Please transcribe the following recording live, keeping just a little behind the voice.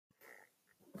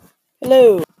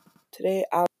Hello. Today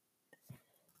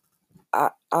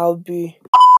I'll be.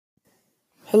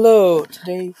 Hello.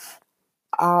 Today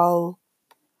I'll.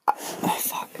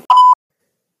 Fuck.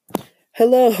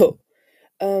 Hello.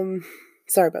 Um.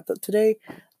 Sorry about that. Today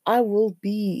I will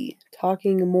be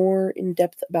talking more in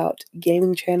depth about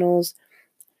gaming channels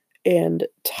and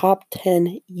top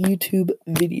 10 YouTube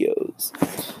videos.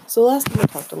 So last time I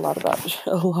talked a lot about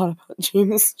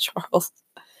James Charles,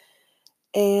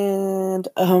 and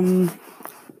that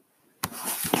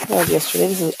was yesterday.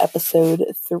 This is episode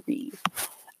 3.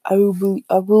 I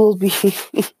will be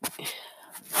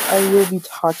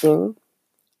talking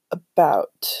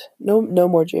about no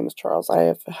more James Charles. I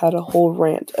have had a whole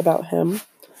rant about him.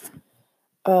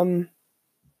 No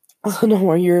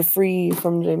more. You're free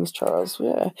from James Charles.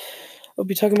 Yeah. I'll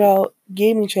be talking about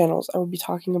gaming channels. I will be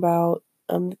talking about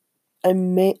I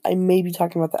may be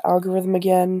talking about the algorithm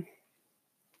again,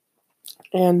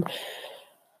 and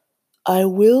I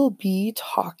will be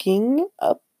talking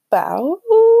about,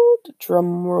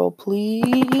 drum roll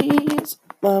please.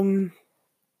 I'll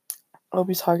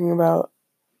be talking about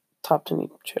top 10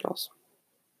 YouTube channels.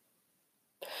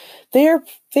 And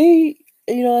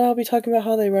I'll be talking about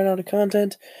how they run out of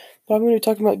content, but I'm going to be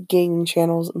talking about gaming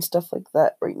channels and stuff like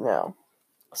that right now.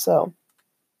 So,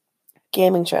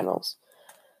 gaming channels.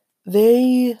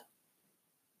 They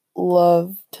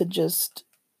love to just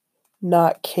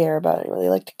not care about anyone. They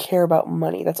like to care about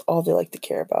money. That's all they like to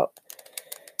care about.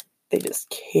 They just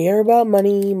care about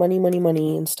money,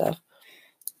 and stuff.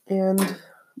 And,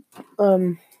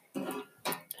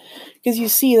 because you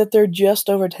see that they're just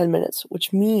over 10 minutes,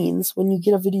 which means when you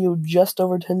get a video just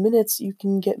over 10 minutes, you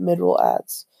can get mid-roll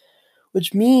ads,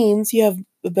 which means you have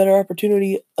a better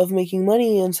opportunity of making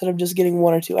money instead of just getting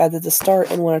 1 or 2 ads at the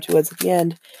start and 1 or 2 ads at the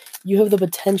end. You have the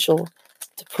potential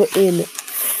to put in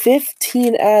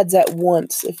 15 ads at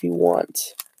once if you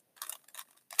want.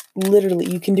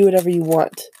 Literally, you can do whatever you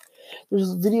want.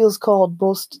 There's videos called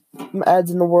most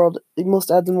ads in one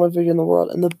video in the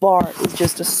world, and the bar is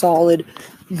just a solid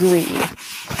green.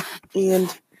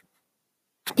 And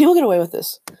people get away with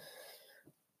this.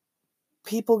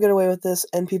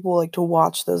 And people like to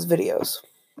watch those videos.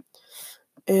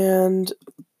 And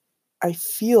I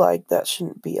feel like that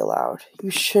shouldn't be allowed.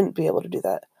 You shouldn't be able to do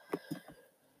that.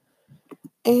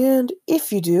 And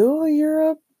if you do,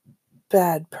 you're a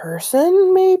bad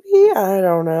person, maybe? I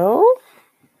don't know.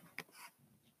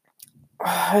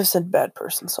 I've said bad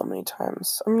person so many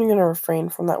times. I'm going to refrain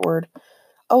from that word.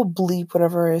 I'll bleep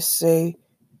whenever I say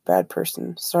bad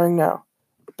person. Starting now.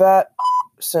 Bad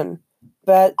person.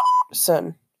 Bad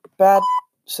son. Bad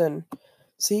son.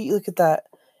 See, look at that.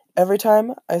 Every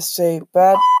time I say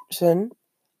bad son,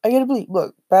 I get a bleep.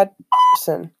 Look, bad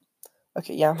son.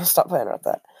 Okay, yeah, I'm gonna stop playing about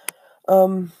that.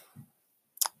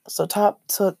 So top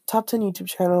 10 YouTube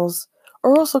channels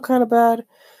are also kind of bad.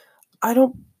 I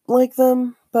don't like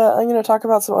them, but I'm gonna talk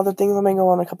about some other things. I may go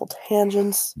on a couple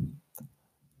tangents.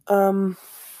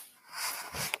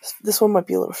 This one might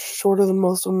be a little shorter than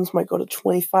most of them. This might go to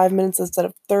 25 minutes instead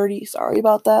of 30. Sorry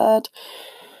about that.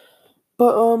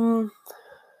 But,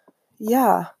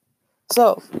 yeah.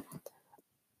 So,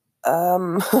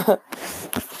 I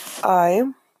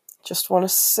just want to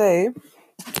say,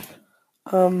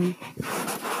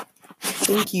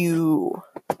 thank you,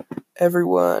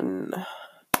 everyone.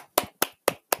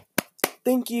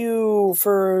 Thank you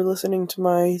for listening to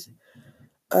my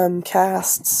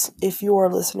casts. If you are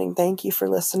listening, thank you for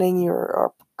listening.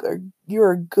 You're a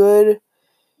good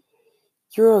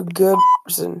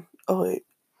person. Oh wait,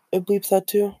 it bleeps that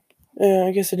too. Yeah,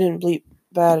 I guess it didn't bleep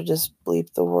bad. It just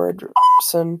bleeped the word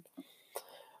person.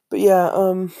 But yeah,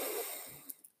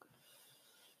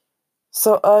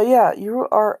 So yeah, you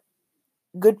are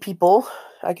good people.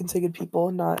 I can say good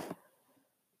people, not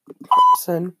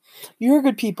person. You're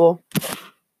good people.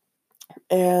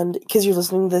 And because you're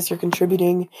listening to this, you're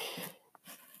contributing.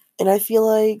 And I feel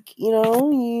like,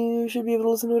 you should be able to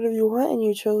listen to whatever you want, and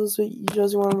you chose what you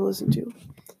wanted to listen to.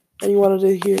 And you wanted to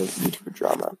hear YouTuber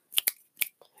drama.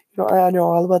 I know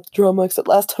all about the drama, except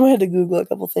last time I had to Google a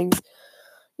couple things.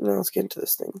 Let's get into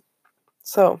this thing.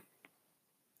 So,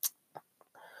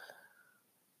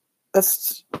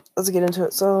 let's get into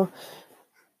it. So,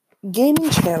 gaming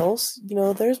channels,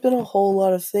 there's been a whole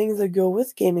lot of things that go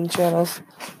with gaming channels.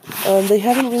 They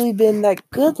haven't really been that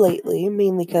good lately,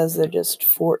 mainly because they're just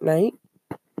Fortnite.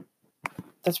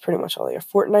 That's pretty much all they are.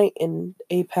 Fortnite and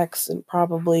Apex, and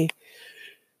probably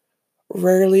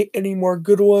rarely any more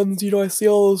good ones. I see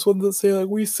all those ones that say, like,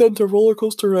 we sent a roller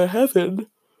coaster to heaven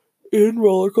in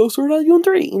Roller Coaster Tycoon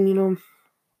 3. And,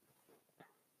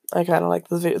 I kind of like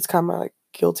this video. It's kind of my,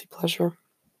 guilty pleasure.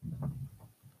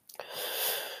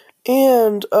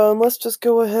 And let's just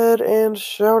go ahead and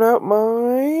shout out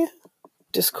my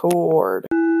Discord.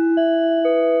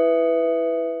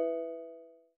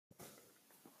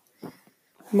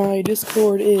 My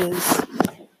Discord is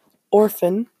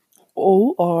orphan,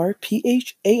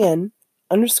 ORPHAN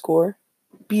 _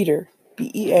 beater,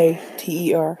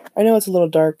 BEATER. I know it's a little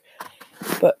dark,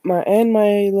 but my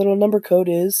little number code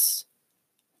is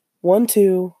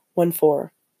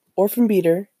 1214. Orphan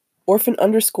beater, orphan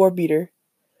 _ beater,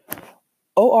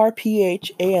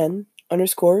 ORPHAN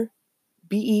 _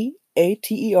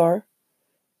 BEATER,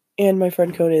 and my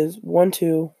friend code is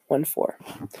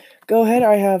 1214. Go ahead,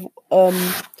 I have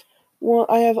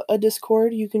a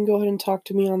Discord. You can go ahead and talk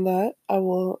to me on that.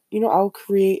 I'll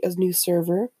create a new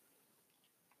server.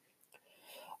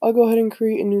 I'll go ahead and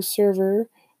create a new server,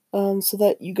 so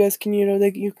that you guys can,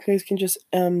 you guys can just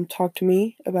talk to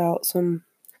me about some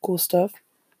cool stuff.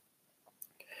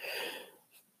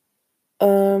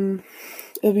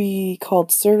 It'll be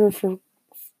called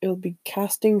it'll be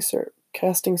casting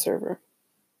server.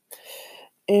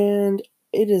 And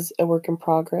it is a work in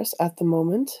progress at the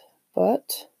moment,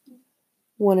 but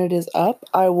when it is up,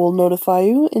 I will notify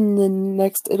you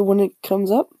when it comes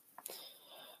up.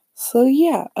 So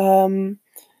yeah, I'll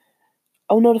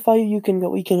notify you.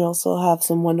 We can also have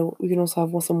some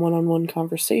one-on-one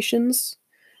conversations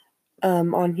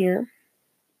on here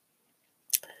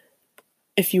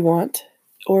if you want,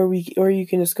 or you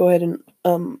can just go ahead and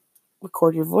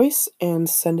record your voice and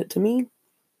send it to me.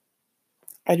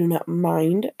 I do not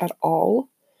mind at all.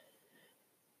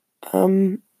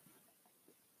 I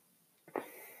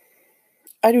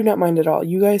do not mind at all.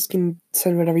 You guys can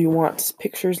send whatever you want,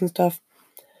 pictures and stuff.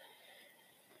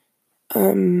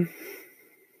 Send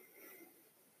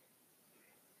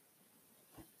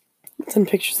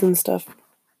pictures and stuff.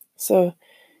 So,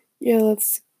 yeah,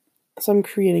 so I'm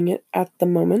creating it at the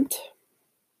moment.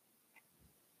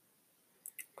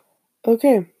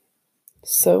 Okay,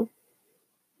 so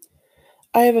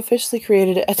I have officially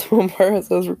created it at the moment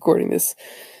as I was recording this.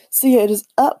 So yeah, it is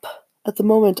up at the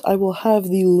moment. I will have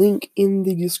the link in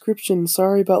the description.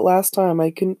 Sorry about last time.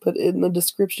 I couldn't put it in the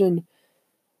description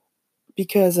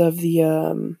because of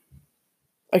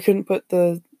I couldn't put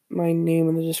my name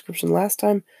in the description last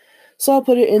time. So I'll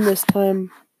put it in this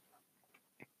time.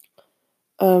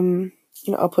 I'll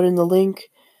put in the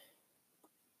link.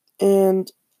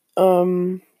 And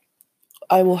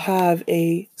I will have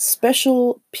a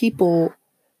special people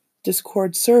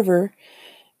Discord server.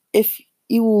 If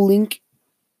you will link,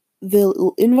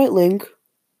 the invite link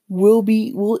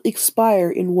will expire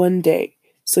in 1 day.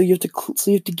 So you have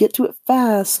to get to it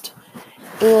fast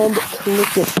and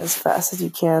click it as fast as you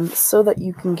can so that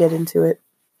you can get into it.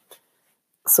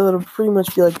 So it'll pretty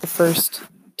much be like the first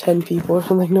 10 people or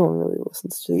something. No one really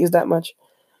listens to these that much.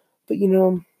 But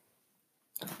you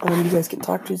guys can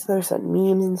talk to each other, send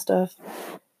memes and stuff.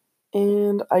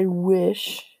 And I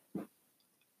wish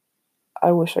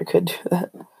I could do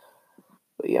that.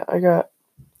 But yeah, I got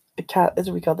it's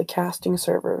what we call the casting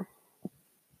server.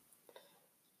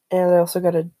 And I also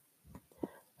got a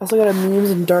memes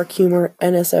and dark humor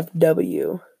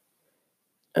NSFW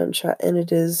chat, and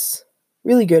it is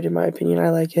really good in my opinion. I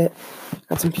like it.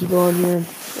 Got some people on here.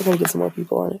 I gotta get some more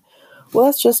people on it. Well,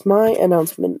 that's just my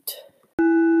announcement.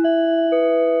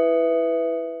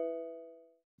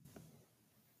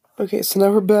 Okay, so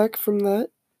now we're back from that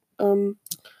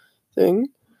thing.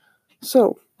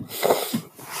 So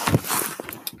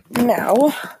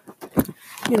now,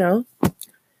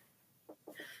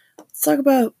 let's talk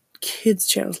about kids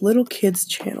channels, little kids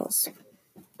channels.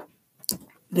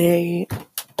 They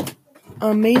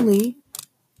mainly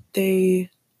they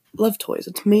love toys.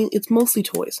 It's mostly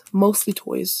toys.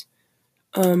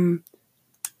 There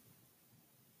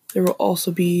will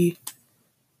also be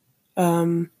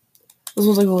those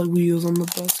ones like wheels on the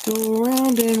bus go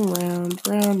round and round,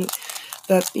 round.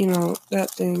 That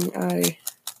thing.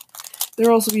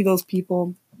 There'll also be those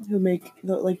people who make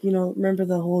remember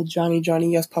the whole Johnny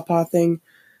Yes Papa thing?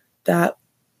 That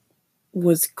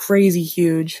was crazy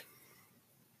huge.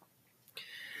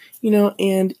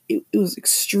 And it was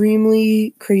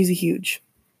extremely crazy huge.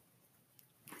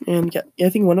 And I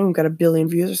think one of them got 1 billion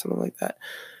views or something like that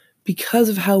because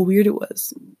of how weird it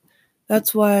was.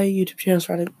 That's why YouTube channels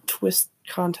try to twist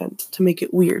content to make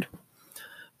it weird.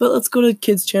 But let's go to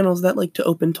kids' channels that like to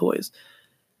open toys.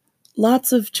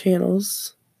 Lots of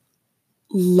channels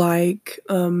like,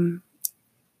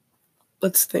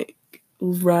 let's think,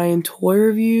 Ryan Toy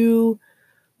Review,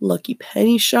 Lucky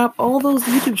Penny Shop, all those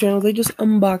YouTube channels, they just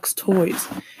unbox toys.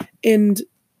 And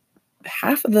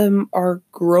half of them are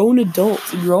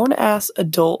grown-ass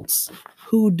adults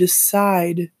who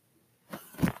decide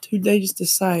Dude, they just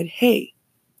decide, hey,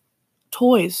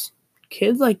 toys.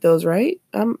 Kids like those, right?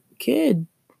 I'm kid.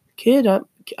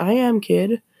 I am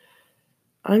kid.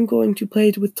 I'm going to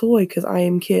play with toy because I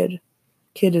am kid.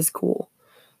 Kid is cool.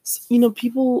 So,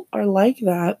 people are like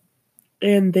that,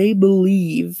 and they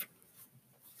believe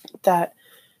that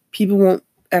people won't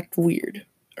act weird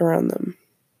around them.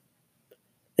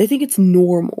 They think it's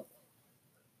normal.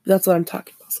 That's what I'm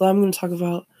talking about. So I'm going to talk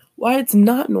about why it's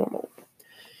not normal.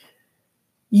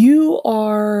 You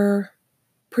are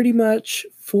pretty much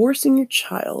forcing your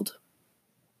child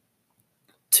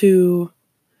to,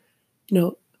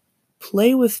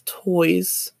 play with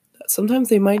toys that sometimes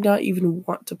they might not even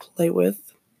want to play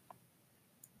with.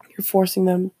 You're forcing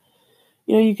them.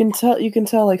 You can tell you can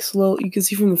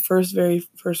see from the very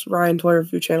first Ryan Toy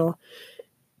Review channel.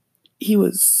 He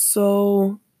was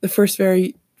the first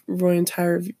very Ryan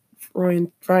Toy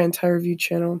Review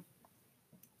channel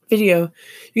video.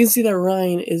 You can see that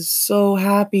Ryan is so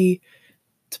happy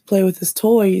to play with his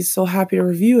toy. He's so happy to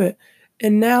review it.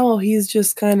 And now he's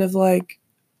just kind of like,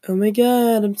 oh my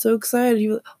god, I'm so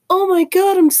excited. Oh my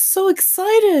god, I'm so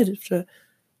excited.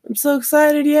 I'm so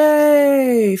excited,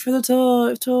 yay, for the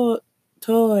toy.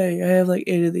 I have like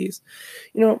 8 of these.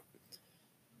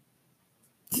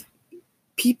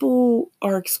 People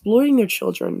are exploiting their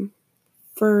children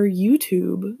for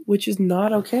YouTube, which is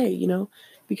not okay,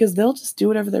 because they'll just do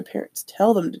whatever their parents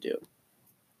tell them to do.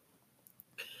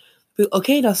 But,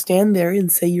 okay, now stand there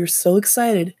and say you're so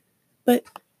excited. But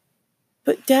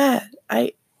Dad,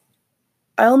 I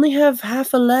only have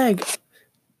half a leg.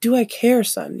 Do I care,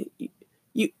 son?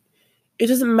 It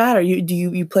doesn't matter.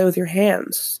 You play with your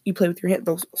hands. You play with your hands.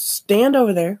 They'll stand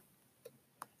over there and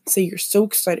say you're so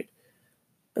excited.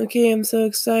 Okay, I'm so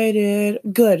excited.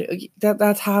 Good.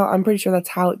 I'm pretty sure that's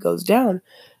how it goes down,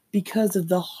 because of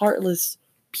the heartless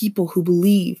people who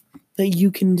believe that you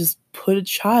can just put a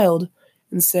child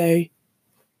and say,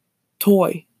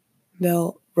 toy.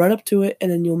 They'll run up to it,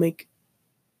 and then you'll make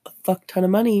a fuck ton of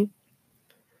money.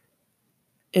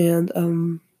 And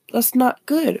that's not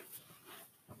good.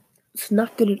 It's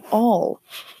not good at all.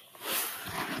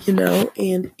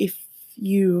 And if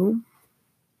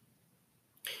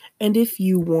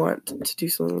you want to do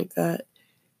something like that,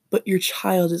 but your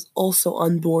child is also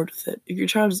on board with it,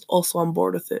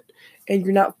 and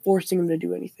you're not forcing them to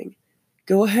do anything,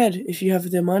 go ahead. If you have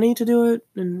the money to do it,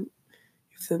 and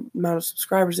if the amount of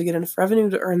subscribers to get enough revenue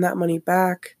to earn that money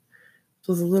back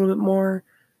with a little bit more,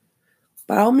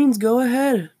 by all means, go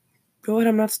ahead. Go ahead,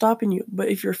 I'm not stopping you. But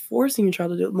if you're forcing your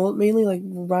child to do it, mainly like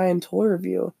Ryan Toy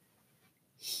Review,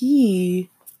 he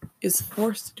is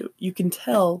forced to do it. You can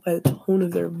tell by the tone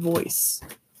of their voice.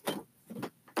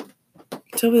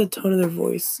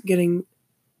 Getting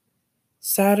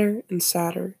sadder and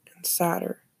sadder and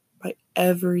sadder by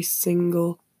every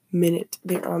single minute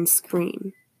they're on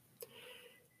screen.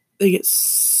 They get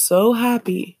so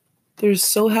happy. They're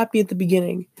so happy at the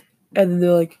beginning. And then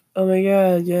they're like, oh my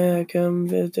god, yeah, come,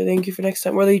 thank you for next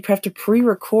time. Or they have to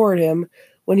pre-record him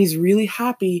when he's really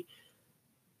happy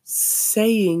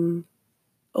saying,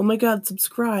 oh my god,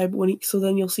 subscribe, so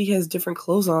then you'll see he has different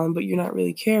clothes on, but you're not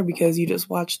really care because you just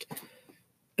watched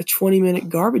a 20-minute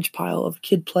garbage pile of a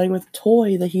kid playing with a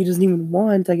toy that he doesn't even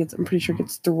want. I'm pretty sure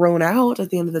gets thrown out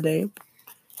at the end of the day.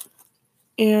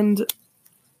 And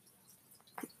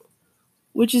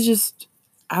which is just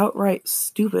outright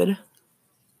stupid.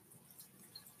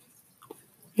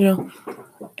 And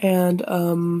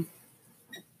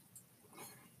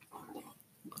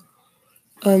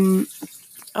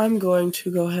I'm going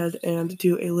to go ahead and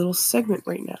do a little segment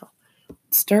right now.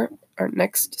 Start our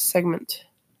next segment.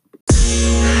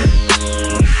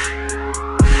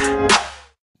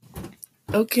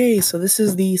 Okay, so this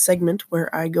is the segment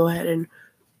where I go ahead and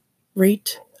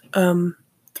rate 3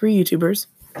 YouTubers.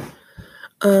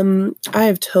 I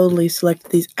have totally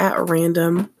selected these at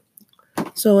random.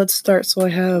 So let's start. So I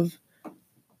have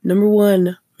number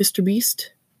 1, Mr.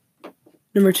 Beast.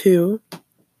 Number 2,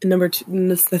 and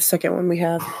the second one we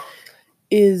have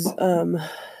is oh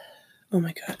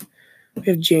my god, we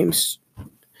have James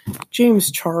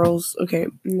Charles. Okay,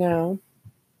 now,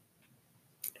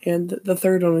 and the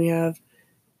third one we have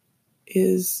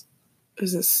is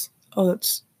this? Oh,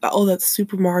 that's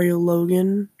Super Mario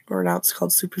Logan, or now it's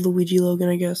called Super Luigi Logan,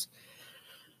 I guess.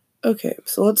 Okay,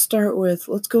 so let's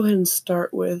go ahead and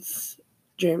start with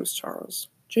James Charles.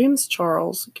 James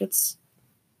Charles gets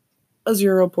a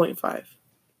 0.5.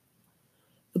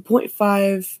 The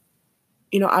 0.5,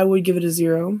 I would give it a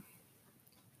 0,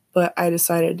 but I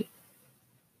decided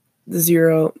the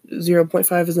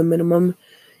 0.5 is a minimum.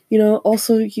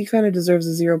 Also, he kind of deserves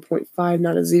a 0.5,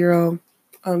 not a 0,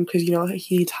 because,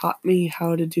 he taught me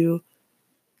how to do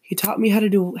He taught me how to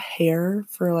do hair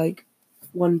for like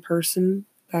one person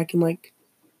back in like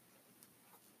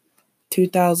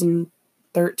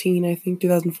 2013, I think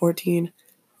 2014.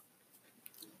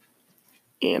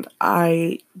 And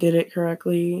I did it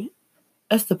correctly.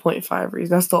 That's the 0.5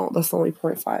 reason. That's the only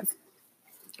 0.5.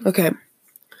 Okay.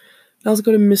 Now let's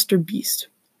go to Mr. Beast.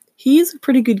 He's a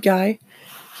pretty good guy.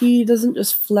 He doesn't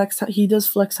just flex. He does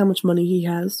flex how much money he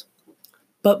has,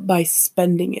 but by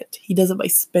spending it. He does it by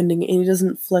spending it, and he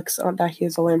doesn't flex on that he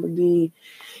has a Lamborghini.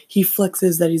 He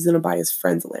flexes that he's going to buy his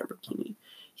friends a Lamborghini.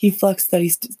 He flexes that he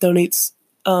donates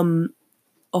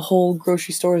a whole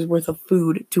grocery store's worth of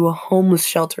food to a homeless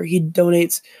shelter. He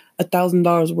donates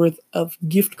 $1,000 worth of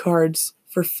gift cards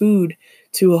for food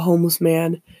to a homeless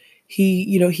man.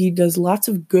 He does lots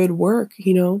of good work,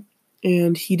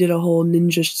 and he did a whole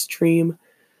ninja stream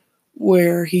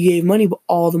where he gave money, but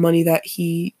all the money that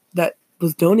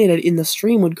was donated in the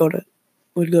stream would go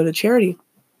to charity.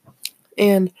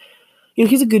 And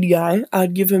he's a good guy.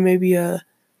 I'd give him maybe a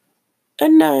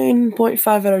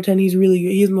 9.5 out of 10. He's really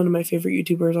good. He's one of my favorite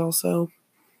YouTubers also.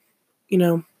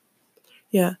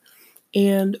 Yeah.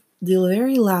 And the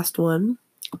very last one,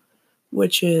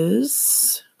 which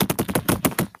is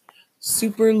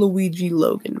Super Luigi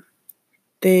Logan.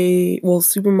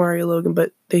 Super Mario Logan,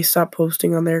 but they stopped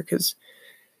posting on there because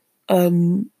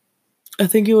I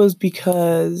think it was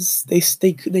because they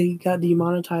got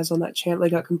demonetized on that channel.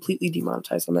 They got completely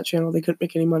demonetized on that channel. They couldn't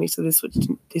make any money, so they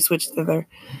switched to their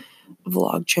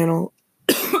vlog channel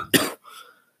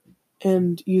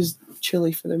and used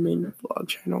Chili for their main vlog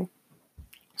channel.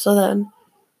 So then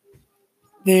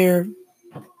they are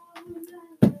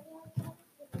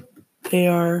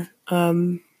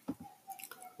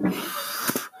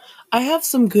I have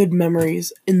some good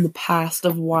memories in the past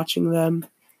of watching them.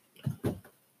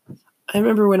 I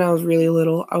remember when I was really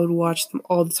little, I would watch them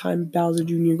all the time. Bowser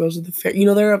Jr. Goes to the Fair.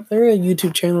 They're a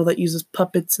YouTube channel that uses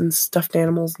puppets and stuffed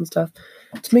animals and stuff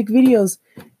to make videos.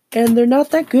 And they're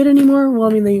not that good anymore.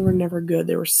 Well, they were never good.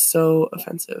 They were so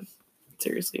offensive.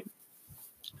 Seriously.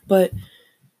 But,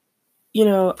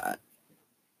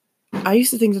 I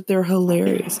used to think that they're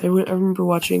hilarious. I remember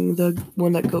watching the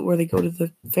one where they go to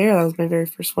the fair. That was my very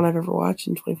first one I've ever watched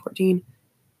in 2014.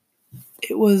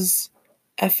 It was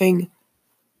effing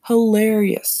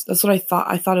hilarious. That's what I thought.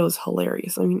 I thought it was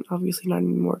hilarious. Obviously not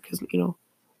anymore because,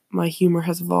 my humor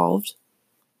has evolved.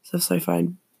 So I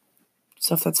find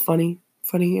stuff that's funny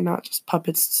and not just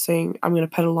puppets saying, I'm going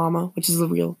to pet a llama, which is the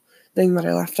real thing that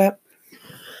I laughed at.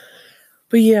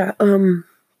 But yeah,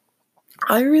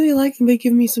 I really like them. They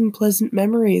give me some pleasant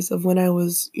memories of when I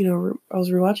was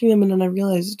rewatching them, and then I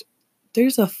realized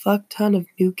there's a fuck ton of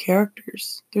new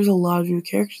characters. There's a lot of new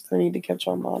characters that I need to catch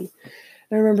on. And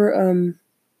I remember,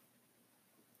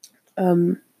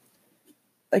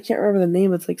 I can't remember the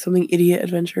name. It's like something Idiot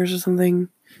Adventures or something.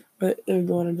 But they would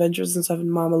go on adventures and stuff,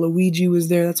 and Mama Luigi was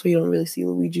there. That's why you don't really see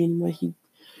Luigi anymore.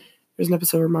 There's an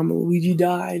episode where Mama Luigi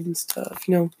died and stuff,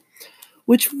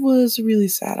 which was really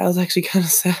sad. I was actually kind of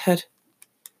sad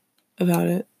about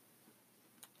it.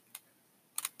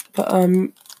 But,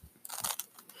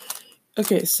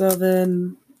 okay, so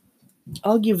then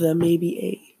I'll give them maybe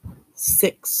a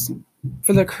 6.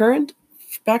 For the current,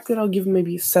 back then I'll give them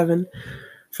maybe a 7.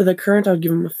 For the current, I'll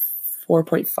give them a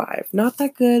 4.5. Not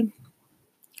that good.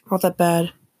 Not that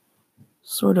bad.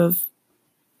 Sort of.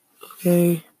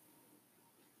 Okay.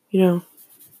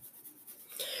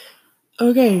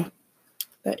 Okay.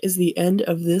 That is the end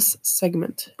of this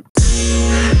segment.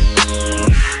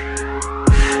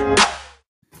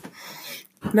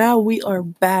 Now we are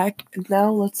back, and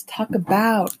now let's talk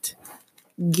about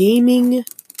gaming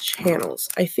channels.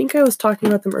 I think I was talking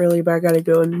about them earlier, but I gotta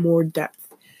go in more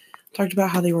depth. Talked about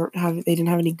how they didn't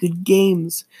have any good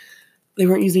games. They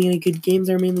weren't using any good games.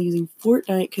 They were mainly using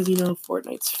Fortnite because,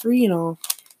 Fortnite's free and all.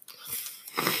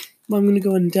 Well, I'm going to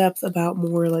go in depth about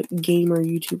more, like, gamer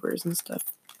YouTubers and stuff.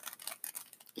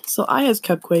 So, Aya's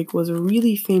Cupquake was a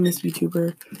really famous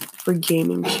YouTuber for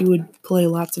gaming. She would play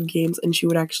lots of games, and she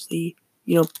would actually,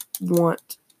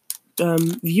 want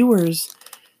viewers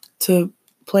to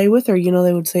play with her.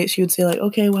 She would say, like,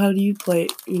 okay, well, how do you play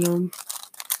it,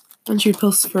 And she would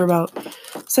post for about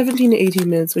 17 to 18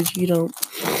 minutes, which,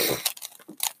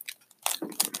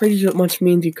 pretty much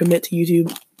means you commit to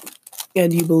YouTube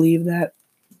and you believe that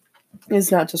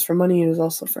it's not just for money, it is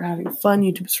also for having fun.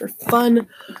 YouTube is for fun.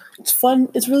 It's fun.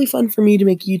 It's really fun for me to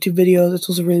make YouTube videos. It's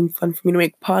also really fun for me to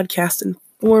make podcasts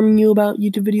informing you about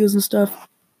YouTube videos and stuff.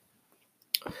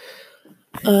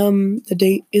 The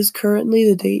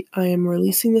date I am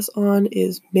releasing this on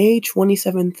is May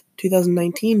 27th,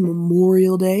 2019,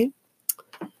 Memorial Day.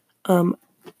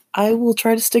 I will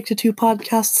try to stick to two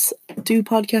podcasts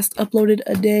uploaded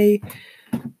a day,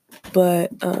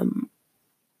 but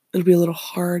it'll be a little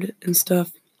hard and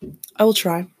stuff. I will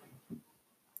try.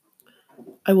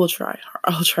 I'll try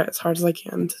as hard as I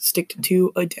can to stick to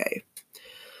 2 a day.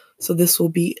 So this will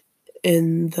be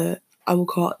I will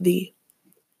call it the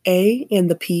A and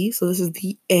the P. So this is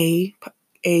the A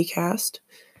cast.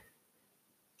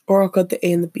 Or I'll call it the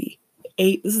A and the B.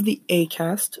 This is the A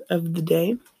cast of the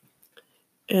day.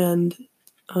 And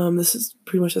this is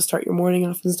pretty much to start your morning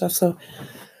off and stuff. So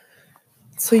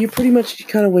you're pretty much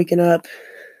kind of waking up.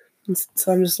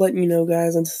 So I'm just letting you know,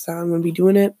 guys, that's how I'm going to be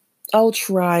doing it. I'll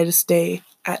try to stay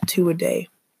at 2 a day.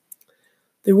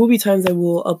 There will be times I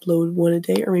will upload 1 a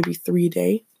day or maybe 3 a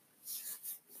day.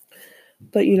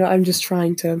 But, I'm just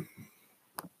trying to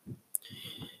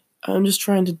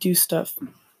do stuff.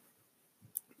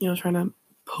 Trying to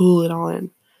pull it all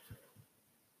in.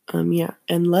 Yeah.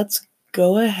 And let's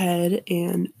go ahead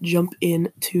and jump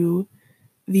into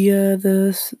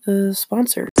the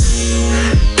sponsor.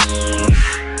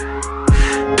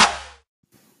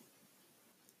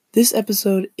 This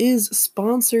episode is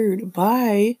sponsored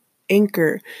by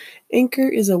Anchor. Anchor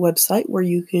is a website where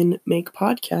you can make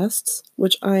podcasts,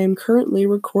 which I am currently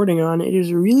recording on. It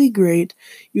is really great.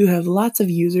 You have lots of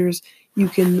users. You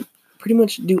can pretty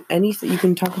much do anything. You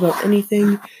can talk about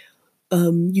anything.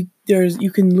 You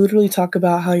can literally talk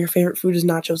about how your favorite food is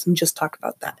nachos and just talk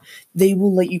about that. They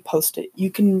will let you post it. You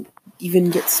can even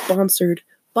get sponsored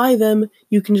by them.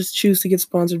 You can just choose to get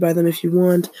sponsored by them if you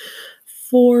want.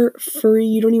 For free.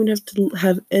 You don't even have to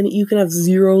have any. You can have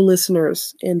 0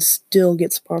 listeners and still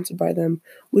get sponsored by them,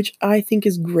 which I think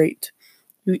is great.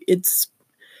 It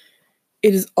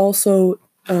is also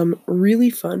really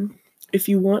fun. If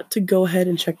you want to go ahead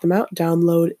and check them out, go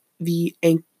ahead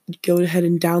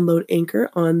and download Anchor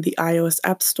on the iOS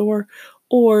App Store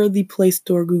or the Play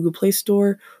Store, Google Play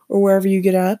Store, or wherever you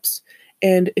get apps.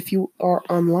 And if you are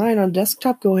online on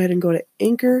desktop, go ahead and go to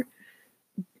Anchor.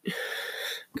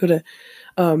 Go to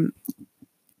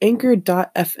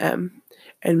anchor.fm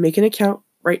and make an account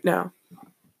right now.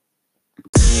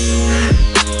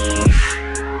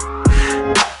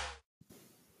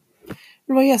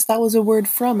 Well, yes, that was a word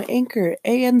from Anchor,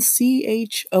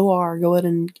 ANCHOR. Go ahead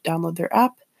and download their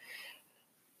app.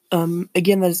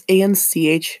 Again, that is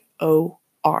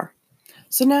ANCHOR.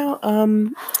 So now,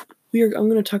 I'm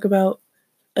going to talk about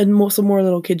some more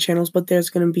little kid channels, but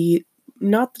there's going to be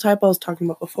not the type I was talking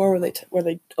about before, where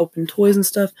they open toys and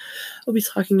stuff. I'll be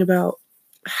talking about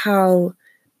how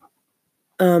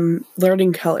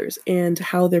learning colors and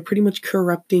how they're pretty much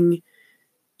corrupting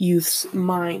youth's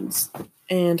minds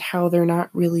and how they're not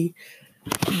really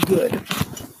good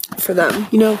for them,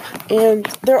 And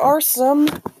there are some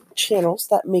channels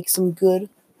that make some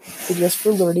good videos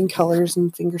for learning colors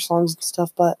and finger songs and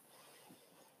stuff, but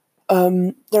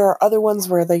there are other ones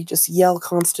where they just yell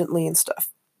constantly and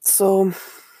stuff. So,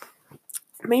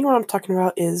 the main one I'm talking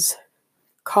about is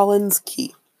Colin's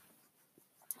Key.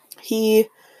 He's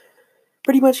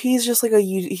just like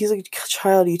he's like a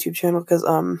child YouTube channel because,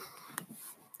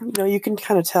 you can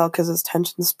kind of tell because his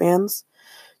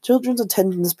children's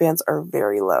attention spans are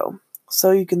very low. So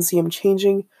you can see him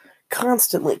changing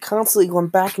constantly going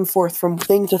back and forth from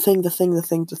thing to thing to thing to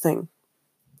thing to thing.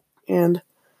 And,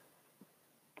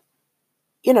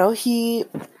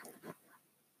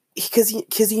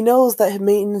 because he knows that his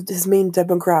main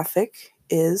demographic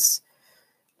is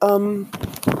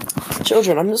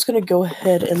children. I'm just gonna go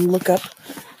ahead and look up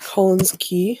Colin's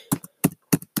Key.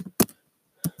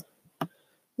 I'm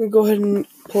gonna go ahead and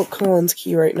pull up Colin's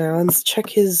Key right now and check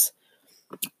his.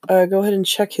 Go ahead and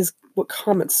check what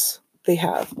comments he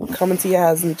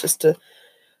has, and just to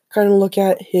kind of look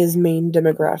at his main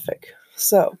demographic.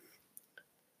 So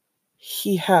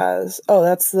he has. Oh,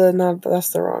 that's the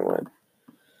wrong one.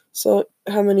 So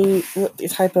what the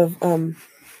type of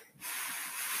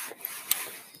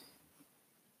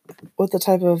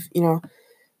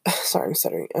sorry, I'm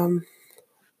stuttering.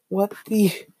 What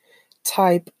the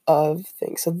type of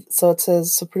thing? So it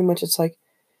says, so pretty much it's like,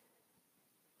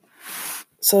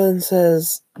 so it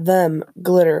says them,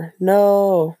 glitter,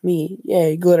 no, me,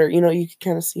 yay, glitter. You can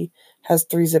kind of see has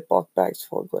 3 Ziploc bags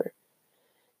full of glitter.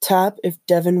 Tap if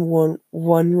Devin won,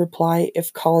 1 reply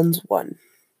if Collins won.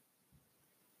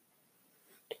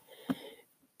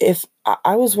 If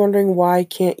I was wondering why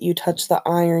can't you touch the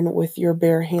iron with your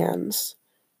bare hands?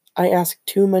 I ask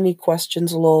too many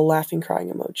questions, lol, laughing,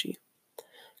 crying emoji.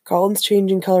 Collins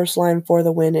changing color slime for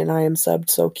the win, and I am subbed,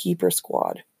 so keeper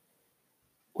squad.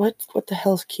 What the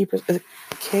hell is keeper? Is it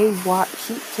KEYPER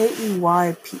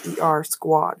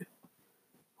squad?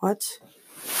 What?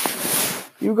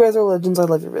 You guys are legends. I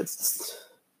love your vids.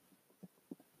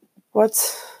 What?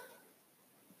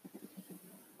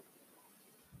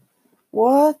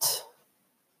 What?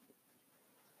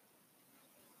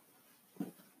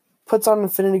 Puts on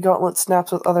Infinity Gauntlet,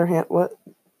 snaps with other hand. What?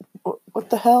 What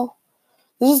the hell?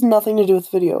 This has nothing to do with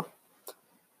video.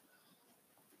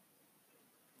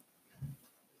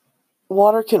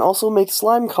 Water can also make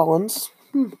slime columns.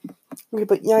 Okay,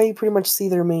 but yeah, you pretty much see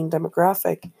their main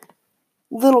demographic.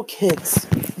 Little kids.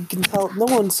 You can tell no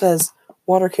one says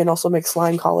water can also make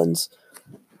slime columns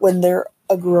when they're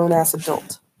a grown-ass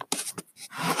adult.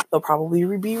 They'll probably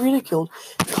be ridiculed.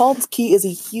 Called Key is a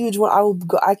huge one.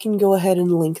 I can go ahead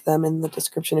and link them in the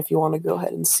description if you want to go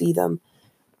ahead and see them.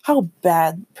 How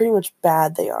bad, pretty much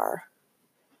bad they are.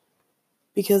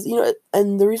 Because,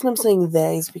 and the reason I'm saying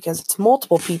they is because it's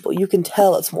multiple people. You can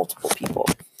tell it's multiple people.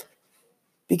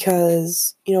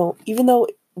 Because, even though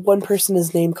one person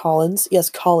is named Collins, yes,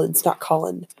 Collins, not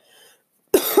Colin.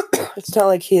 It's not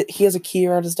like he has a key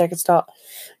around his neck. It's not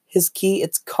his key,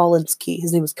 it's Collins' key.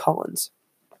 His name is Collins.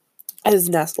 His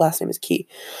last name is Key.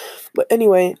 But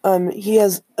anyway, he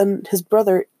has his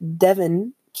brother,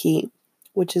 Devin Key,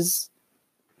 which is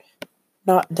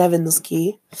not Devin's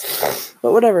key.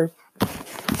 But whatever.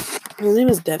 His name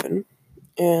is Devin.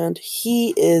 And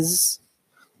he is,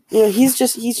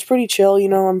 he's pretty chill,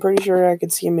 I'm pretty sure I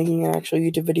could see him making an actual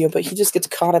YouTube video, but he just gets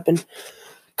caught up in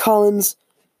Collins's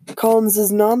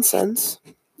nonsense,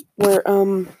 where,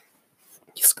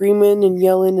 screaming and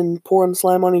yelling and pouring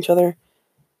slime on each other.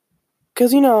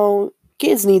 Because,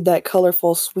 kids need that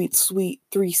colorful, sweet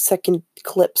 3-second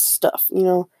clip stuff,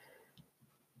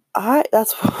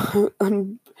 that's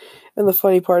and the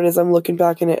funny part is I'm looking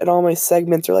back in it and all my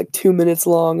segments are like 2 minutes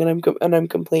long, and I'm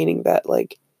complaining that,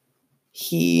 like,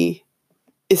 he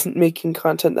isn't making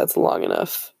content that's long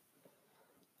enough.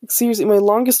 Like, seriously, my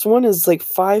longest one is like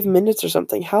 5 minutes or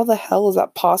something. How the hell is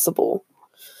that possible?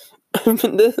 I'm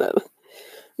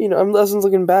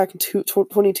looking back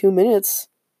 22 minutes,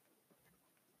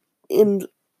 and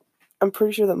I'm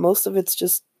pretty sure that most of it's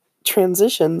just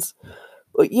transitions.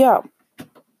 But yeah,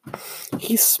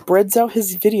 he spreads out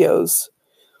his videos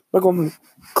by going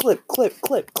clip, clip,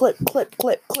 clip, clip, clip,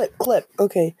 clip, clip, clip.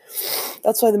 Okay,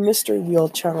 that's why the mystery wheel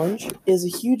challenge is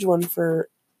a huge one for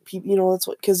people. That's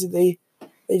what, because they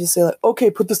just say, like, okay,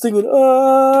 put this thing in.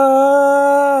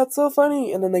 It's so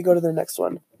funny, and then they go to their next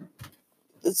one.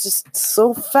 It's just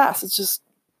so fast. It's just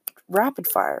rapid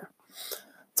fire.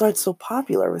 That's why it's so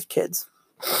popular with kids.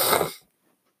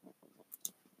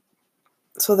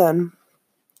 So then,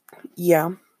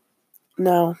 yeah.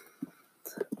 Now,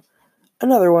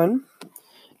 another one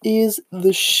is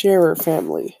the Scherer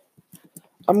family.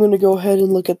 I'm going to go ahead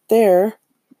and look at their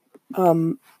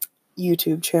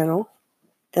YouTube channel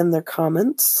and their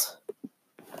comments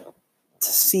to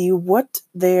see what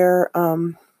their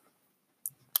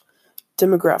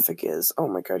demographic is. Oh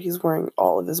my god, he's wearing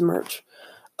all of his merch.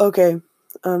 Okay,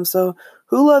 so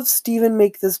who loves Steven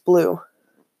Make This Blue?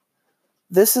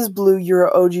 This is Blue, you're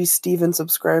a OG Steven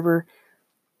subscriber.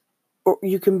 Or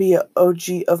you can be an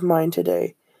OG of mine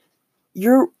today.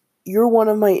 You're one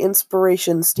of my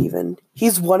inspirations, Steven.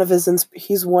 He's one of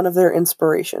their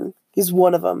inspiration. He's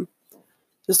one of them.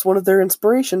 Just one of their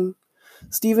inspiration.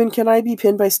 Steven, can I be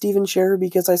pinned by Steven Scherer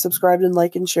because I subscribed and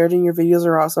liked and shared and your videos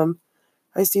are awesome?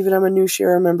 Hi, Steven, I'm a new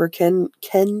Scherer member. Can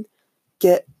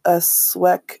get a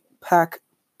Sweck pack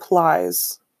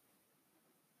plies.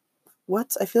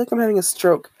 What? I feel like I'm having a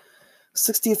stroke.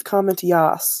 60th comment,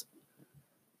 yas.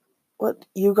 What?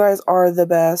 You guys are the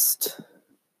best.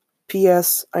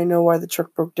 P.S. I know why the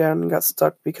truck broke down and got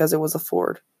stuck, because it was a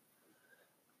Ford.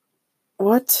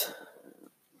 What?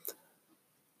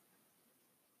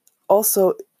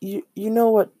 Also, you know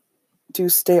what? Do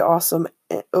stay awesome.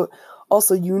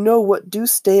 Also, you know what? Do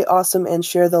stay awesome and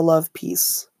share the love.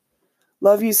 Peace.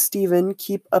 Love you, Steven.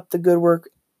 Keep up the good work.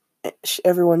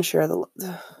 Everyone share the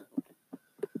love.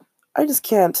 I just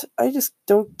can't. I just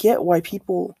don't get why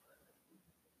people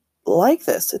like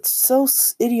this. It's so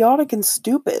idiotic and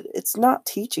stupid. It's not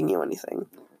teaching you anything.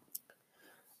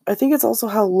 I think it's also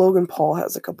how Logan Paul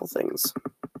has a couple things.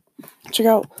 Check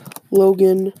out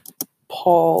Logan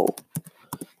Paul.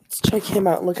 Let's check him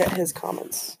out and look at his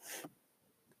comments.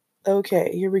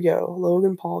 Okay, here we go.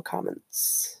 Logan Paul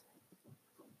comments.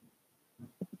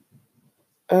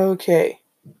 Okay.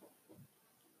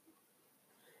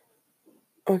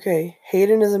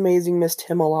 Hayden is amazing. Missed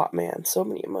him a lot, man. So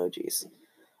many emojis.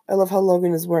 I love how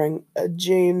Logan is wearing a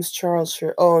James Charles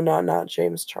shirt. Oh, no, not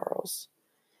James Charles.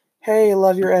 Hey,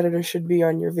 love your editor should be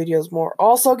on your videos more.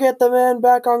 Also get the man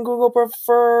back on Google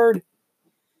Preferred.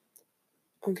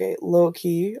 Okay, low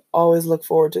key. Always look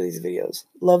forward to these videos.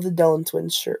 Love the Dellen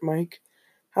Twins shirt, Mike.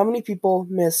 How many people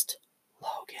missed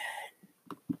Logan?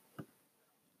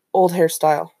 Old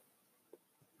hairstyle.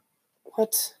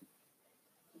 What?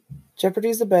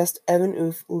 Jeopardy's the best. Evan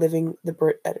Oof, living the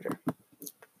Brit editor.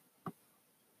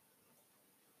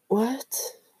 What?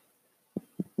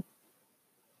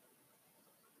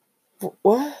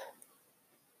 What?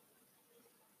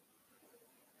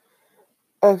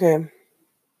 Okay.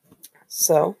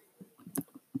 So,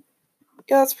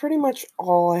 yeah, that's pretty much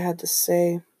all I had to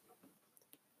say.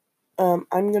 I'm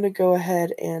going to go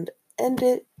ahead and end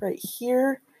it right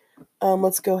here.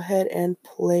 Let's go ahead and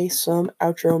play some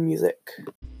outro music.